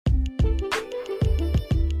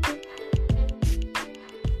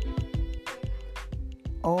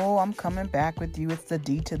Oh, I'm coming back with you. It's the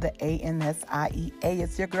D to the A-N-S-I-E-A.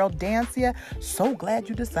 It's your girl, Dancia. So glad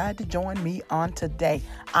you decided to join me on today.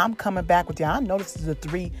 I'm coming back with you. I know this is a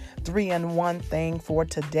three-in-one thing for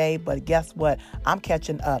today, but guess what? I'm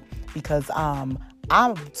catching up because I'm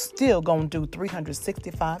still going to do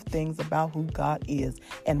 365 things about who God is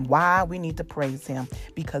and why we need to praise him,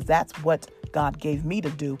 because that's what God gave me to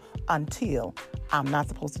do until I'm not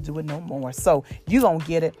supposed to do it no more. So you're going to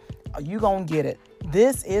get it. You're going to get it.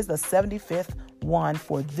 This is the 75th one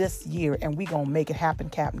for this year, and we're going to make it happen,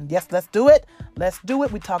 Captain. Yes, let's do it. Let's do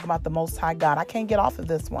it. We talk about the Most High God. I can't get off of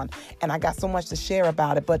this one, and I got so much to share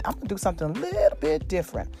about it, but I'm going to do something a little bit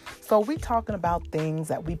different. So we talking about things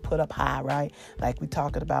that we put up high, right? Like we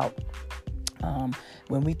talking about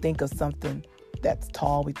when we think of something that's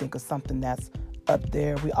tall, we think of something that's up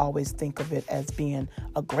there. We always think of it as being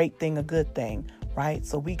a great thing, a good thing, right?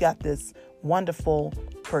 So we got this wonderful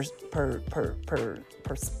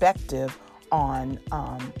perspective on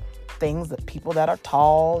things that people that are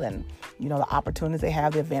tall and, you know, the opportunities they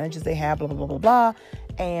have, the advantages they have, blah, blah, blah, blah, blah.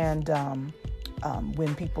 And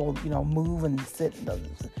when people, you know, move and sit,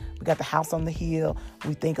 we got the house on the hill,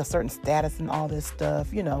 we think a certain status and all this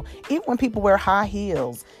stuff, you know. Even when people wear high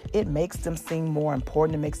heels, it makes them seem more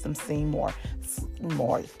important. It makes them seem more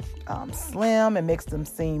slim. It makes them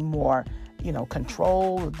seem more, you know,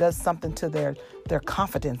 control. It does something to their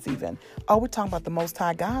confidence even. Oh, we're talking about the Most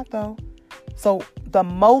High God, though. So the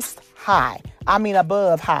Most High, I mean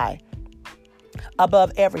above high,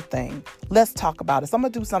 above everything. Let's talk about it. So I'm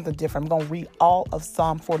going to do something different. I'm going to read all of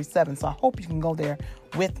Psalm 47. So I hope you can go there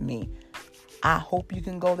with me.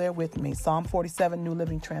 Psalm 47, New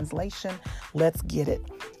Living Translation. Let's get it.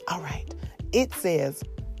 All right. It says,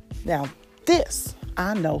 now this,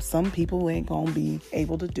 I know some people ain't going to be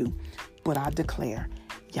able to do, but I declare,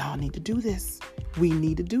 y'all need to do this. We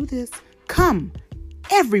need to do this. Come,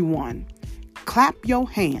 everyone, clap your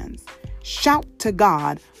hands. Shout to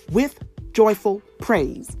God with joyful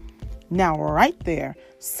praise. Now, right there,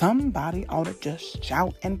 somebody ought to just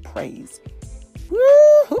shout and praise.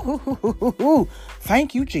 Woo-hoo-hoo-hoo-hoo-hoo.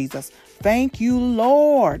 Thank you, Jesus. Thank you,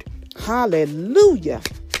 Lord. Hallelujah.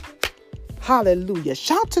 Hallelujah.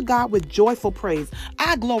 Shout to God with joyful praise.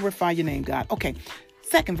 I glorify your name, God. Okay.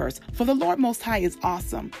 Second verse, for the Lord Most High is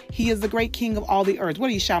awesome. He is the great King of all the earth. What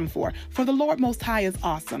are you shouting for? For the Lord Most High is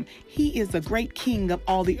awesome. He is the great King of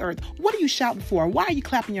all the earth. What are you shouting for? Why are you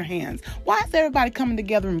clapping your hands? Why is everybody coming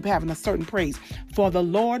together and having a certain praise? For the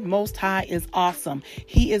Lord Most High is awesome.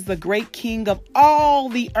 He is the great King of all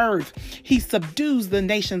the earth. He subdues the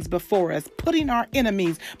nations before us, putting our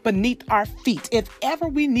enemies beneath our feet. If ever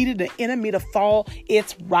we needed an enemy to fall,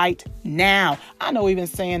 it's right now. I know we've been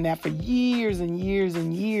saying that for years and years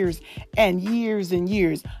and years and years and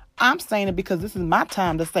years. I'm saying it because this is my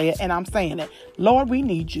time to say it, and I'm saying it. Lord, we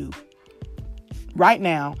need you right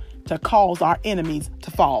now to cause our enemies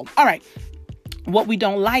to fall. All right. What we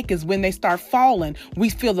don't like is when they start falling, we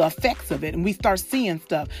feel the effects of it and we start seeing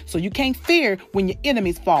stuff. So you can't fear when your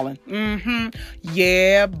enemy's falling.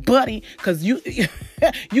 Yeah, buddy. Because you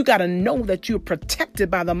got to know that you're protected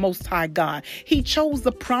by the Most High God. He chose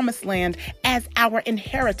the promised land as our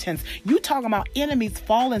inheritance. You talking about enemies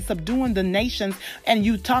falling, subduing the nations, and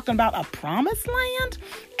you talking about a promised land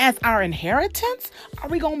as our inheritance? Are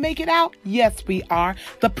we going to make it out? Yes, we are.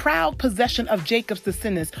 The proud possession of Jacob's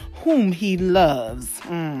descendants, whom he loves.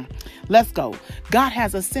 Let's go. God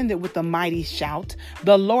has ascended with a mighty shout.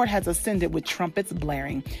 The Lord has ascended with trumpets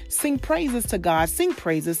blaring. Sing praises to God. Sing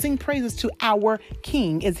praises to our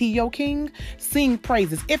King. Is he your King? Sing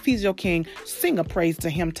praises. If he's your King, sing a praise to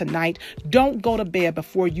him tonight. Don't go to bed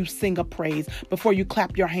before you sing a praise, before you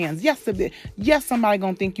clap your hands. Yes, somebody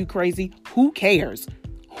gonna think you crazy. Who cares?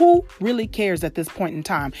 Who really cares at this point in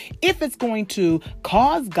time? If it's going to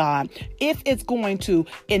cause God, if it's going to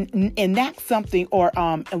enact something, or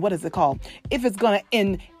what is it called? If it's going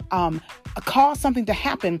to cause something to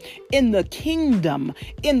happen in the kingdom,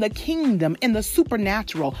 in the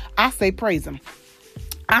supernatural, I say praise him.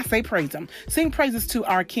 I say praise him. Sing praises to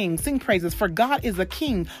our King. Sing praises, for God is a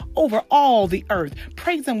king over all the earth.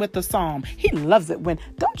 Praise him with the psalm. He loves it when,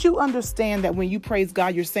 don't you understand that when you praise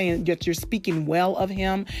God, you're saying that you're speaking well of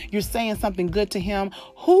him. You're saying something good to him.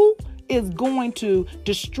 Who is going to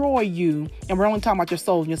destroy you? And we're only talking about your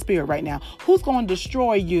soul and your spirit right now. Who's going to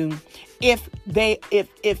destroy you if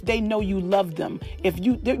they know you love them?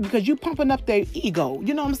 Because you pumping up their ego.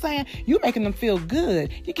 You know what I'm saying? You making them feel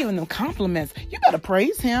good. You're giving them compliments. You better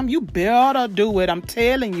praise him. You better do it. I'm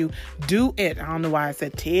telling you, do it. I don't know why I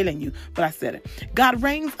said telling you, but I said it. God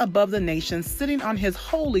reigns above the nations, sitting on his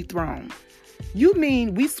holy throne. You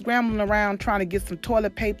mean we scrambling around trying to get some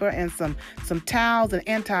toilet paper and some towels and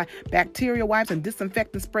antibacterial wipes and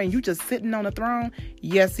disinfectant spray, and you just sitting on the throne?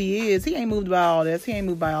 Yes, he is. He ain't moved by all this. He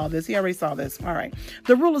He already saw this. All right.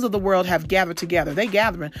 The rulers of the world have gathered together. They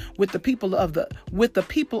gathering with the people of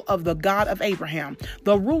the God of Abraham.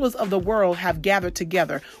 The rulers of the world have gathered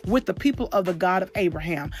together with the people of the God of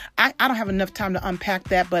Abraham. I don't have enough time to unpack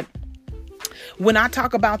that, but when I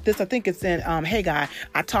talk about this, I think it's in Haggai.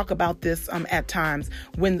 I talk about this at times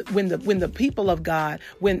when the people of God,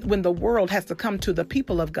 when the world has to come to the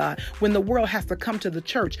people of God, when the world has to come to the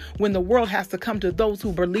church, when the world has to come to those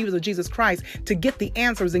who believe in Jesus Christ to get the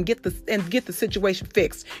answers and get the situation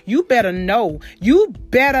fixed. You better know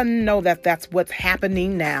that that's what's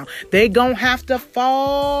happening now. They gonna have to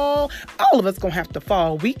fall. All of us gonna have to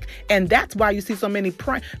fall weak, and that's why you see so many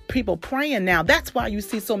people praying now. That's why you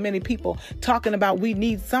see so many people talking about we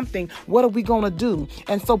need something. What are we going to do?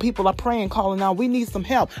 And so people are praying, calling out, we need some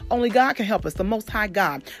help. Only God can help us, the Most High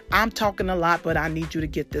God. I'm talking a lot, but I need you to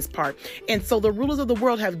get this part. And so the rulers of the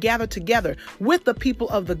world have gathered together with the people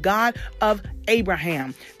of the God of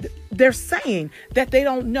Abraham. They're saying that they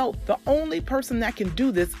don't know. The only person that can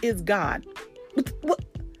do this is God.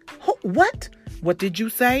 What? What did you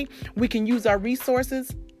say? We can use our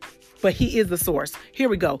resources, but he is the source. Here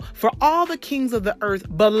we go. For all the kings of the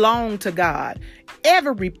earth belong to God.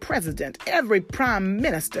 Every president, every prime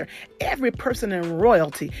minister, every person in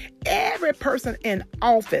royalty, every person in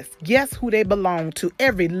office, guess who they belong to?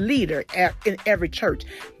 Every leader in every church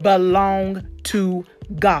belong to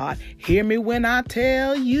God. Hear me when I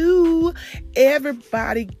tell you,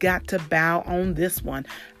 everybody got to bow on this one.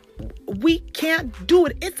 We can't do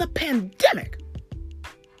it. It's a pandemic.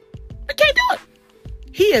 We can't do it.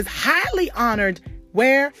 He is highly honored.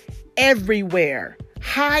 Where? Everywhere.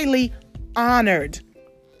 Highly honored.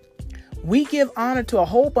 We give honor to a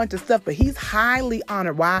whole bunch of stuff, but he's highly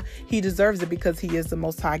honored. Why? He deserves it because he is the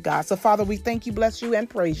Most High God. So, Father, we thank you, bless you, and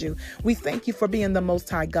praise you. We thank you for being the Most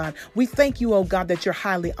High God. We thank you, oh God, that you're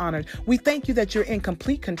highly honored. We thank you that you're in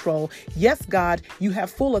complete control. Yes, God, you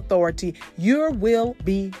have full authority. Your will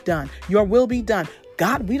be done. Your will be done.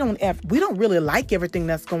 God, we don't really like everything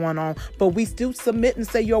that's going on, but we still submit and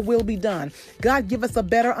say your will be done. God, give us a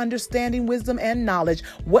better understanding, wisdom, and knowledge,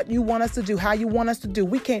 what you want us to do, how you want us to do.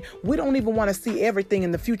 We don't even want to see everything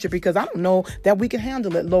in the future because I don't know that we can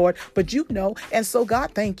handle it, Lord, but you know. And so,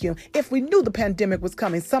 God, thank you. If we knew the pandemic was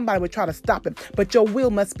coming, somebody would try to stop it, but your will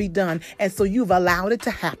must be done. And so you've allowed it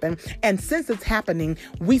to happen. And since it's happening,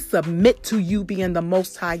 we submit to you being the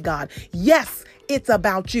Most High God. Yes, it's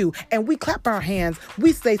about you. And we clap our hands.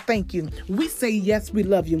 We say thank you. We say yes, we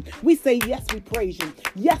love you. We say yes, we praise you.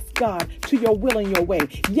 Yes, God, to your will and your way.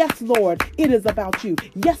 Yes, Lord, it is about you.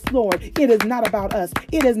 Yes, Lord, it is not about us.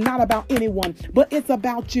 It is not about anyone, but it's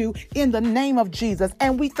about you in the name of Jesus.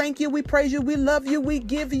 And we thank you. We praise you. We love you. We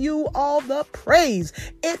give you all the praise.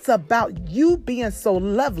 It's about you being so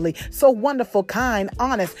lovely, so wonderful, kind,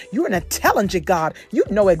 honest. You're an intelligent God. You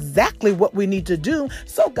know exactly what we need to do.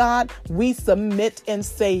 So, God, we submit and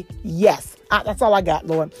say yes. That's all I got,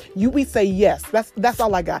 Lord. We say yes. That's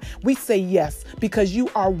all I got. We say yes because you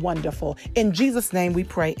are wonderful. In Jesus' name we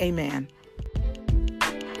pray. Amen.